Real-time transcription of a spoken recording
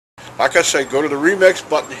like I say, go to the remix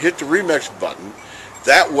button, hit the remix button.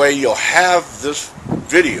 That way you'll have this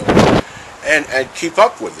video and keep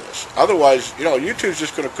up with this. Otherwise, you know, YouTube's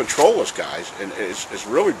just going to control us, guys, and it's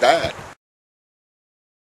really bad.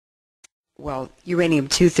 Well,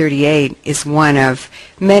 uranium-238 is one of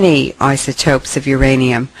many isotopes of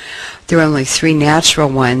uranium. There are only 3 natural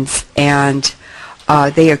ones, and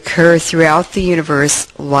they occur throughout the universe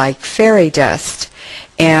like fairy dust.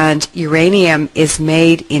 And uranium is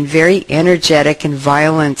made in very energetic and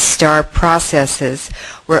violent star processes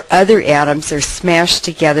where other atoms are smashed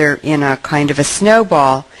together in a kind of a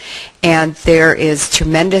snowball, and there is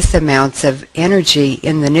tremendous amounts of energy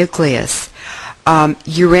in the nucleus.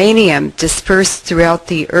 Uranium dispersed throughout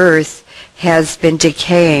the Earth has been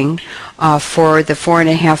decaying for the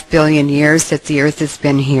 4.5 billion years that the Earth has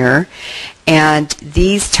been here, and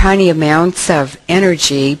these tiny amounts of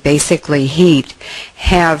energy, basically heat,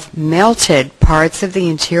 have melted parts of the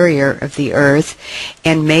interior of the Earth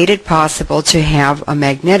and made it possible to have a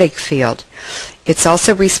magnetic field. It's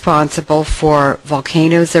also responsible for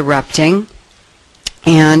volcanoes erupting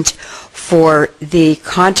and for the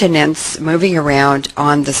continents moving around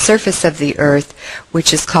on the surface of the Earth,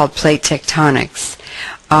 which is called plate tectonics.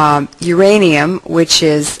 Uranium, which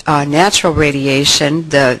is natural radiation,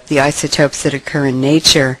 the isotopes that occur in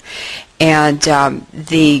nature, and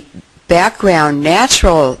the background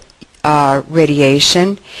natural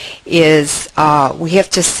radiation is, we have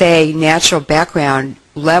to say, natural background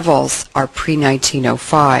levels are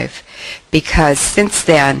pre-1905, because since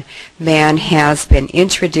then man has been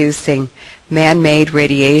introducing man-made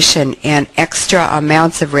radiation and extra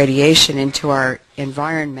amounts of radiation into our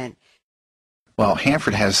environment. Well,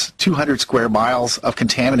 Hanford has 200 square miles of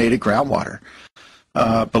contaminated groundwater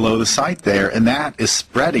below the site there, and that is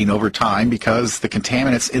spreading over time because the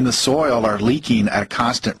contaminants in the soil are leaking at a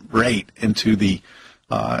constant rate into the,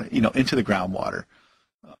 into the groundwater.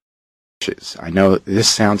 I know this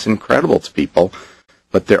sounds incredible to people,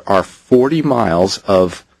 but there are 40 miles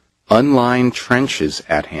of unlined trenches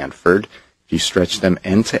at Hanford, if you stretch them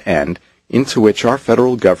end to end, into which our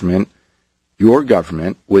federal government, your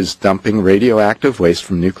government, was dumping radioactive waste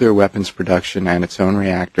from nuclear weapons production and its own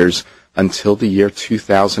reactors until the year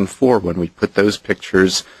 2004, when we put those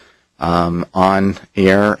pictures on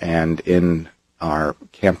air and in our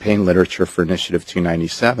campaign literature for Initiative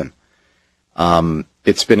 297.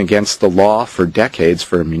 It's been against the law for decades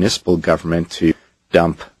for a municipal government to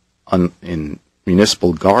dump in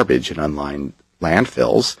municipal garbage in unlined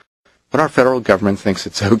landfills, but our federal government thinks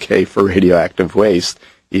it's okay for radioactive waste,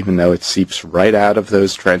 even though it seeps right out of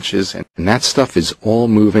those trenches, and that stuff is all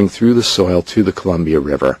moving through the soil to the Columbia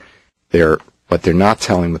River. What they're not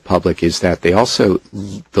telling the public is that they also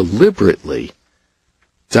deliberately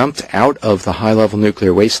dumped out of the high-level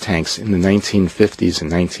nuclear waste tanks in the 1950s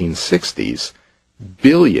and 1960s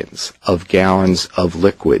billions of gallons of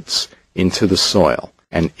liquids into the soil,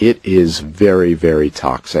 and it is very, very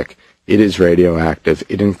toxic. It is radioactive.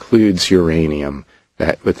 It includes uranium,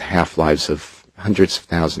 that with half-lives of hundreds of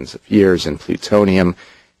thousands of years, and plutonium,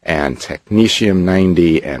 and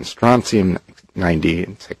technetium-90, and strontium-90,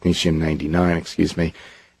 and technetium-99, excuse me,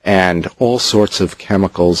 and all sorts of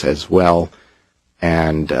chemicals as well.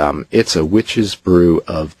 And it's a witch's brew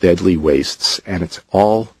of deadly wastes, and it's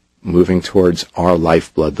all moving towards our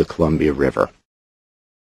lifeblood, the Columbia River.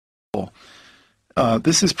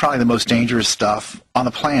 This is probably the most dangerous stuff on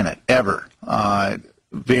the planet ever.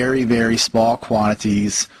 Very, very small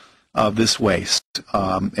quantities of this waste.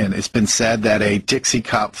 And it's been said that a Dixie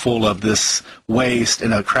cup full of this waste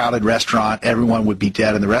in a crowded restaurant, everyone would be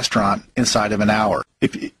dead in the restaurant inside of an hour.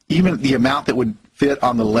 Even the amount that would fit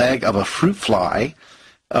on the leg of a fruit fly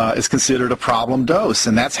is considered a problem dose,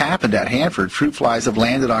 and that's happened at Hanford. Fruit flies have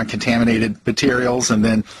landed on contaminated materials and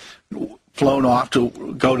then flown off to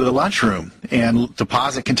go to the lunchroom and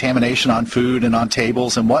deposit contamination on food and on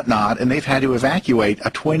tables and whatnot, and they've had to evacuate a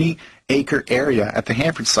 20-acre area at the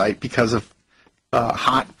Hanford site because of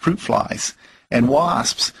hot fruit flies and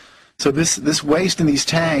wasps. So this waste in these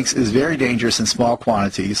tanks is very dangerous in small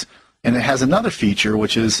quantities, and it has another feature,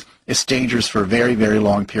 which is it's dangerous for very, very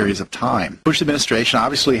long periods of time. The Bush administration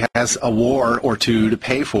obviously has a war or two to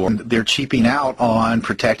pay for. They're cheaping out on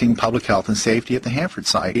protecting public health and safety at the Hanford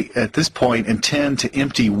site. At this point, intend to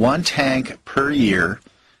empty 1 tank per year.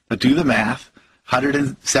 But do the math.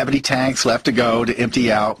 170 tanks left to go to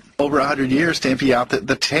empty out. Over 100 years to empty out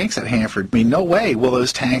the tanks at Hanford. I mean, no way will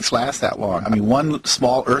those tanks last that long. I mean, one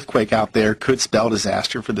small earthquake out there could spell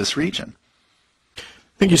disaster for this region.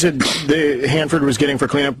 I think you said the Hanford was getting for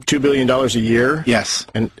cleanup $2 billion a year. Yes.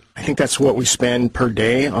 And I think that's what we spend per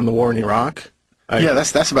day on the war in Iraq. Yeah,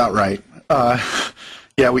 that's about right.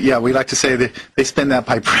 Yeah, we like to say that they spend that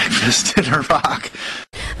by breakfast in Iraq.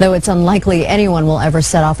 Though it's unlikely anyone will ever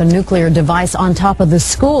set off a nuclear device on top of the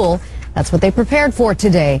school, that's what they prepared for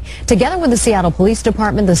today. Together with the Seattle Police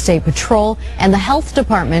Department, the State Patrol, and the Health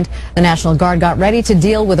Department, the National Guard got ready to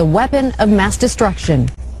deal with a weapon of mass destruction.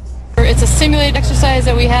 It's a simulated exercise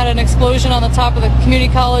that we had an explosion on the top of the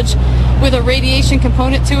community college with a radiation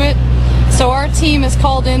component to it. So our team is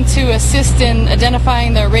called in to assist in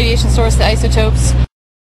identifying the radiation source, the isotopes.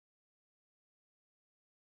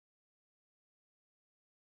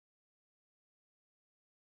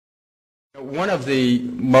 One of the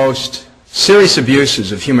most serious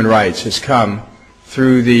abuses of human rights has come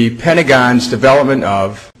through the Pentagon's development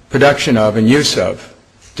of, production of, and use of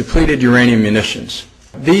depleted uranium munitions.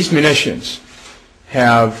 These munitions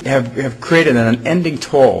have created an unending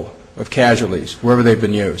toll of casualties wherever they've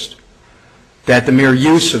been used. That the mere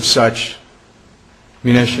use of such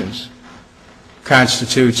munitions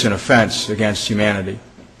constitutes an offense against humanity.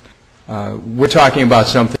 We're talking about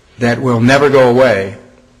something that will never go away.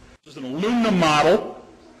 This is an aluminum model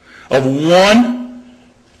of one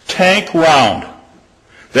tank round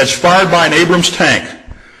that's fired by an Abrams tank.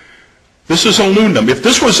 This is aluminum. If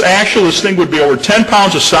this was actual, this thing would be over 10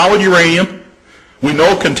 pounds of solid uranium. We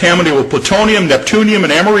know contaminated with plutonium, neptunium,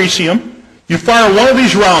 and americium. You fire one of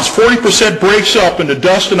these rounds, 40% breaks up into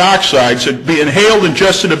dust and oxides that be inhaled,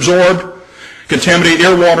 ingested, absorbed, contaminate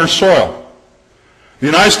air, water, and soil. The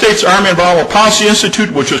United States Army Environmental Policy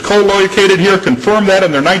Institute, which is co-located here, confirmed that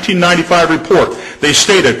in their 1995 report. They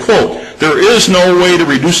stated, quote, "There is no way to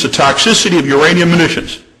reduce the toxicity of uranium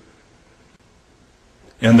munitions."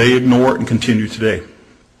 And they ignore it and continue today.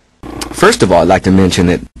 First of all, I'd like to mention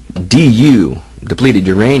that DU, depleted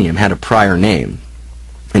uranium, had a prior name,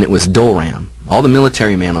 and it was DOLRAM. All the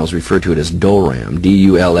military manuals refer to it as DOLRAM,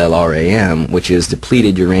 D-U-L-L-R-A-M, which is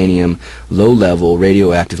depleted uranium, low-level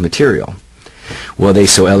radioactive material. Well, they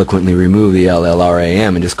so eloquently remove the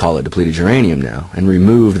LLRAM and just call it depleted uranium now, and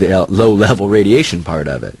remove the low-level radiation part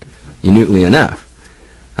of it, minutely enough.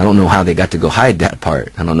 I don't know how they got to go hide that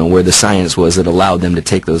part. I don't know where the science was that allowed them to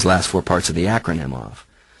take those last four parts of the acronym off.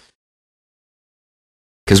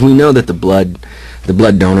 Because we know that the blood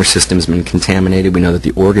donor system has been contaminated. We know that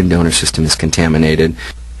the organ donor system is contaminated.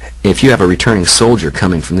 If you have a returning soldier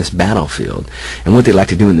coming from this battlefield, and what they like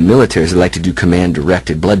to do in the military is they like to do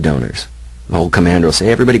command-directed blood donors. The whole commander will say,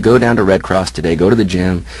 hey, everybody go down to Red Cross today, go to the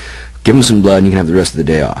gym, give them some blood, and you can have the rest of the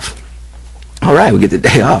day off. All right, we get the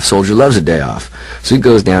day off. Soldier loves a day off. So he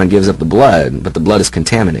goes down and gives up the blood, but the blood is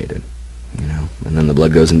contaminated, you know, and then the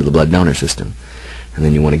blood goes into the blood donor system. And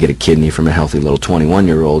then you want to get a kidney from a healthy little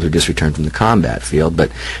 21-year-old who just returned from the combat field,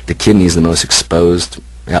 but the kidney is the most exposed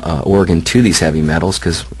organ to these heavy metals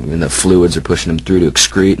because the fluids are pushing them through to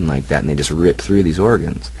excrete and like that, and they just rip through these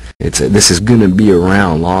organs. This is going to be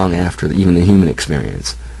around long after even the human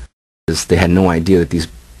experience. They had no idea that these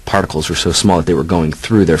particles were so small that they were going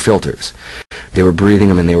through their filters. They were breathing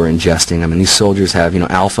them and they were ingesting them, and these soldiers have,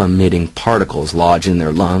 alpha-emitting particles lodged in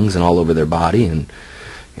their lungs and all over their body, and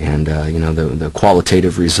the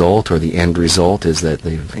qualitative result or the end result is that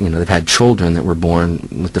they've had children that were born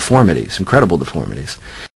with deformities, incredible deformities.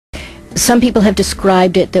 Some people have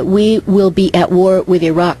described it that we will be at war with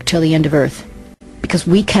Iraq till the end of Earth because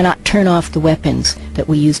we cannot turn off the weapons that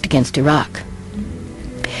we used against Iraq.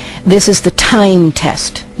 This is the time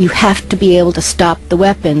test. You have to be able to stop the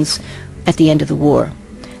weapons at the end of the war.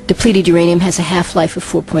 Depleted uranium has a half-life of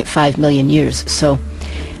 4.5 million years, so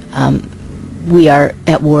we are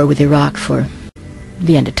at war with Iraq for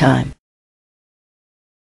the end of time.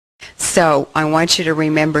 So I want you to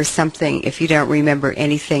remember something. If you don't remember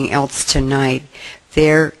anything else tonight,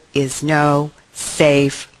 there is no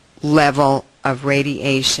safe level of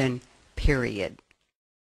radiation, period.